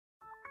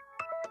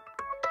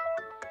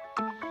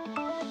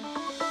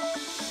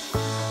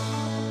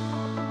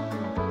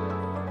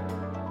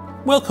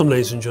Welcome,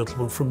 ladies and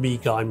gentlemen, from me,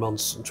 Guy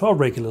Monson, to our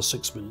regular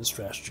 6-minute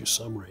strategy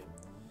summary.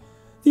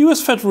 The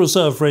US Federal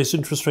Reserve raised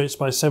interest rates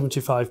by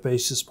 75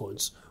 basis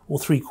points, or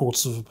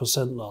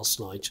 0.75% last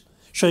night,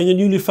 showing a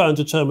newly found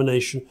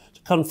determination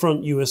to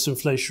confront US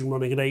inflation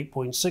running at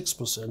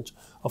 8.6%,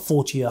 a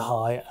 40-year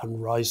high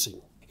and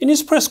rising. In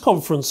his press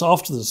conference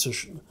after the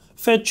decision,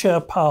 Fed Chair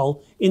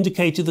Powell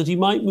indicated that he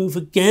might move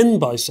again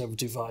by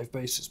 75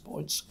 basis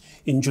points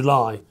in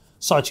July,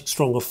 citing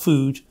stronger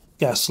food,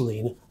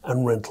 gasoline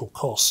and rental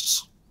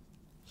costs.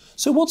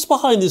 So what's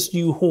behind this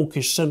new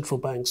hawkish central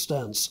bank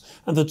stance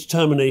and the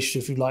determination,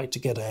 if you like, to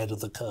get ahead of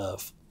the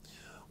curve?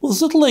 Well,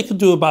 there's little they can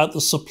do about the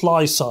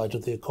supply side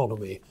of the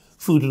economy.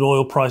 Food and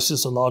oil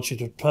prices are largely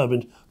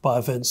determined by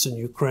events in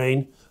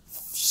Ukraine.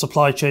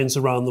 Supply chains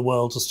around the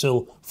world are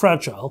still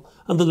fragile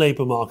and the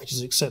labour market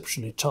is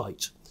exceptionally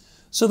tight.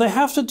 So they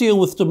have to deal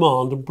with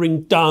demand and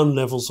bring down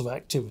levels of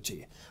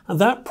activity.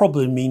 And that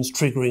probably means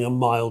triggering a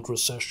mild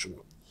recession.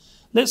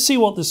 Let's see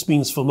what this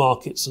means for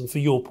markets and for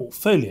your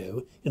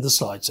portfolio in the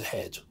slides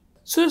ahead.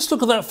 So let's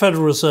look at that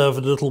Federal Reserve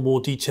in a little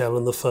more detail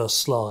in the first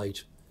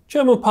slide.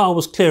 Chairman Powell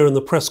was clear in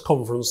the press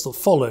conference that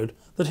followed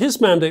that his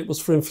mandate was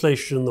for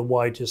inflation in the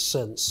widest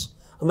sense.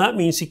 And that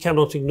means he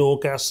cannot ignore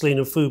gasoline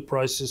and food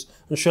prices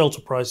and shelter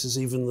prices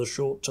even in the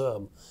short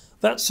term.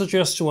 That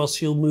suggests to us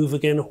he'll move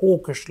again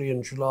hawkishly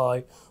in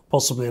July,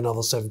 possibly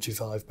another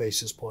 75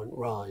 basis point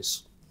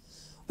rise.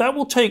 That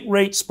will take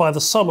rates by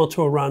the summer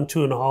to around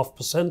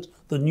 2.5%,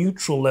 the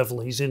neutral level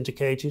he's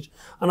indicated,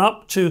 and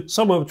up to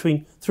somewhere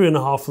between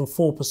 3.5% and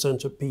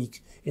 4% at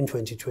peak in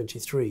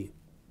 2023.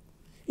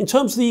 In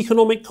terms of the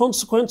economic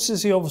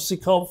consequences, he obviously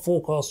can't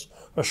forecast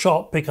a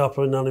sharp pickup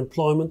in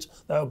unemployment.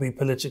 That would be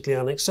politically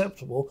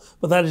unacceptable,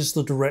 but that is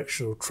the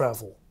direction of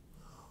travel.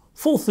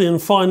 Fourthly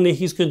and finally,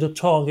 he's going to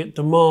target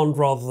demand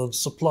rather than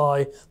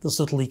supply. There's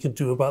little he can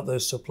do about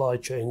those supply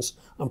chains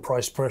and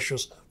price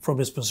pressures from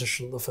his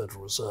position at the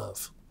Federal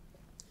Reserve.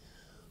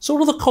 So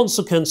what are the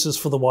consequences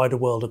for the wider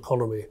world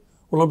economy?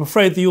 Well, I'm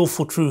afraid the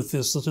awful truth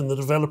is that in the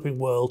developing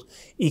world,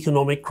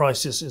 economic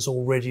crisis is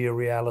already a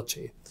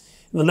reality.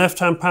 In the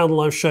left-hand panel,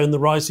 I've shown the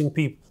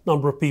rising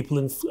number of people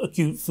in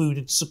acute food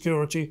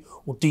insecurity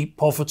or deep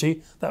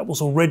poverty. That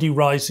was already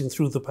rising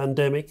through the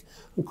pandemic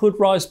and could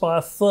rise by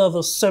a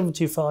further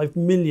 75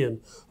 million,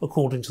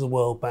 according to the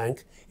World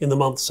Bank, in the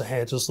months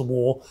ahead as the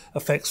war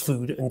affects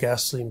food and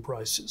gasoline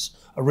prices.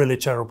 A really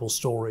terrible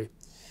story.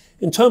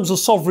 In terms of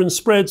sovereign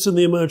spreads in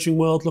the emerging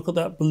world, look at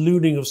that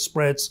ballooning of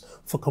spreads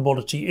for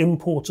commodity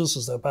importers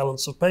as their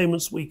balance of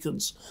payments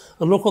weakens.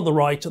 And look on the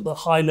right at the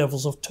high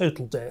levels of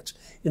total debt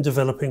in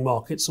developing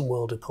markets and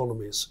world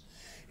economies.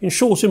 In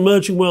short,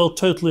 emerging world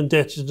total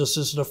indebtedness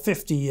is at a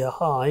 50-year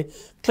high,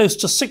 close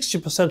to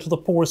 60% of the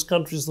poorest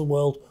countries in the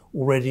world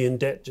already in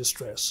debt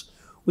distress.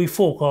 We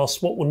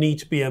forecast what will need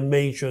to be a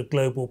major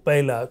global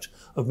bailout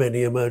of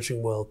many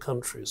emerging world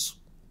countries.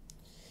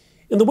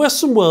 In the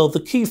Western world, the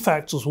key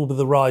factors will be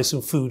the rise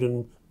in food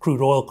and crude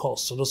oil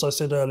costs, and as I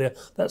said earlier,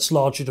 that's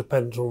largely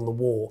dependent on the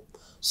war.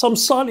 Some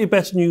slightly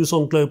better news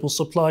on global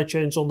supply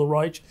chains on the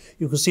right.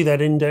 You can see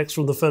that index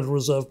from the Federal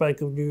Reserve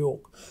Bank of New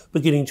York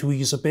beginning to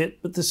ease a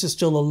bit, but this is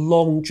still a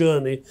long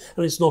journey,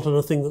 and it's not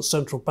anything that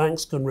central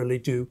banks can really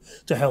do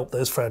to help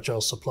those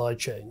fragile supply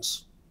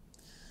chains.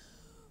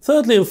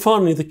 Thirdly and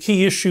finally, the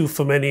key issue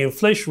for many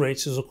inflation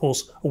rates is, of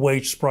course, a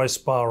wage price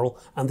spiral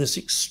and this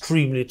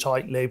extremely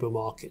tight labour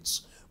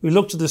markets. We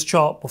looked at this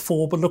chart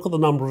before, but look at the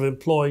number of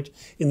employed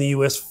in the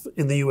US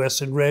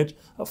in red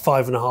at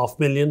 5.5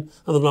 million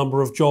and the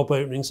number of job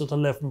openings at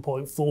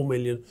 11.4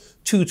 million,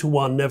 2 to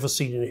 1, never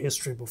seen in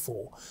history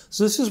before.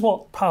 So this is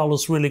what Powell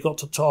has really got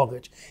to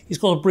target. He's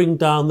got to bring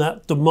down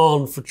that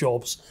demand for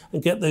jobs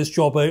and get those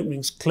job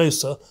openings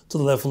closer to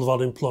the level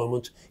of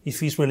unemployment if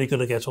he's really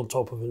going to get on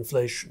top of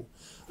inflation.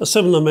 A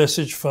similar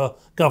message for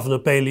Governor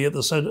Bailey at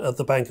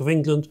the Bank of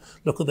England.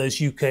 Look at those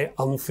UK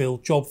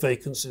unfilled job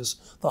vacancies,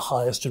 the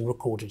highest in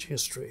recorded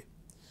history.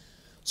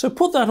 So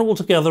put that all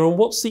together and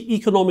what's the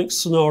economic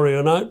scenario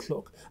and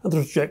outlook and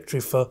the trajectory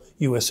for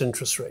US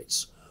interest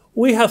rates?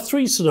 We have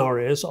three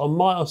scenarios. Our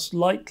most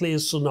likely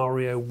is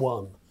scenario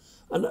 1.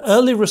 An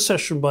early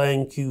recession by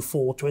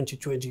Q4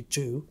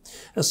 2022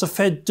 as the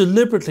Fed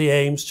deliberately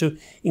aims to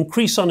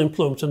increase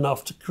unemployment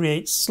enough to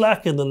create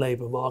slack in the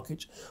labour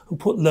market and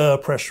put lower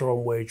pressure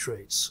on wage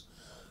rates.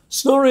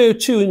 Scenario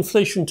 2,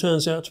 inflation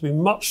turns out to be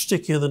much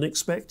stickier than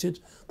expected.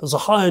 There's a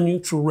higher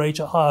neutral rate,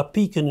 a higher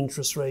peak in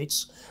interest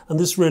rates, and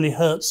this really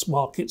hurts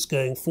markets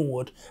going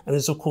forward and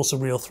is of course a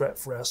real threat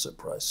for asset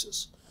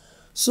prices.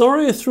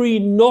 Scenario 3,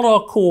 not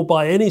our core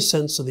by any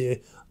sense,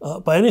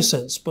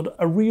 but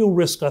a real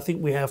risk I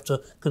think we have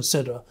to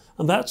consider,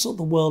 and that's that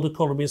the world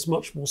economy is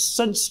much more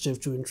sensitive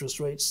to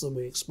interest rates than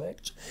we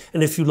expect,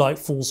 and if you like,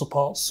 falls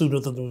apart sooner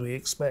than we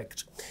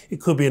expect.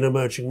 It could be an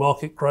emerging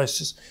market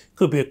crisis, it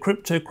could be a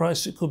crypto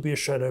crisis, it could be a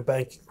shadow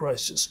banking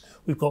crisis.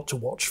 We've got to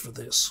watch for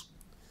this.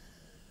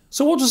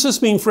 So what does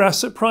this mean for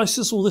asset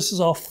prices? Well, this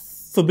is our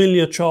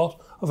familiar chart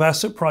of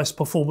asset price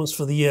performance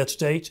for the year to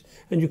date,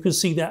 and you can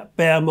see that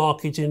bear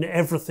market in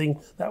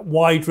everything, that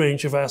wide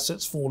range of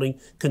assets falling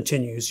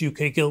continues.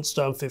 UK gilts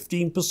down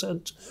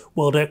 15%,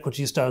 world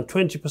equities down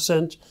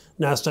 20%,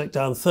 Nasdaq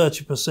down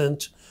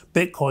 30%,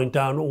 Bitcoin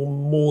down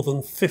more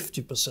than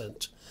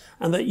 50%.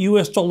 And that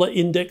US dollar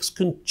index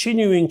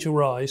continuing to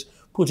rise,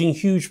 putting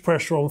huge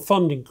pressure on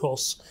funding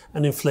costs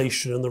and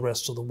inflation in the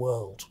rest of the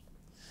world.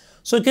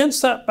 So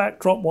against that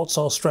backdrop, what's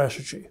our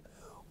strategy?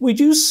 We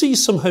do see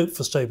some hope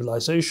for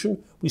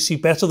stabilisation. We see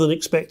better than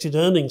expected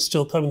earnings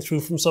still coming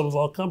through from some of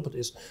our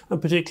companies, and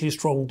particularly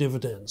strong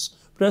dividends.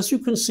 But as you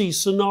can see,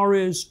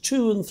 scenarios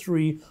 2 and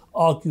 3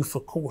 argue for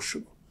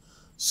caution.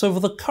 So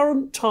for the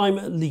current time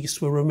at least,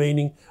 we're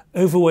remaining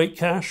overweight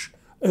cash,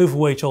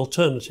 overweight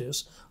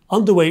alternatives,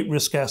 underweight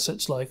risk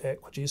assets like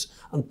equities,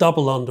 and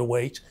double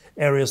underweight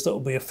areas that will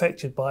be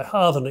affected by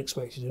higher than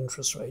expected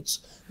interest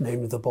rates,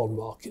 namely the bond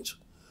market.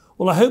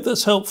 Well, I hope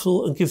that's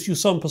helpful and gives you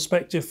some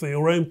perspective for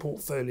your own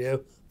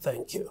portfolio.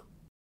 Thank you.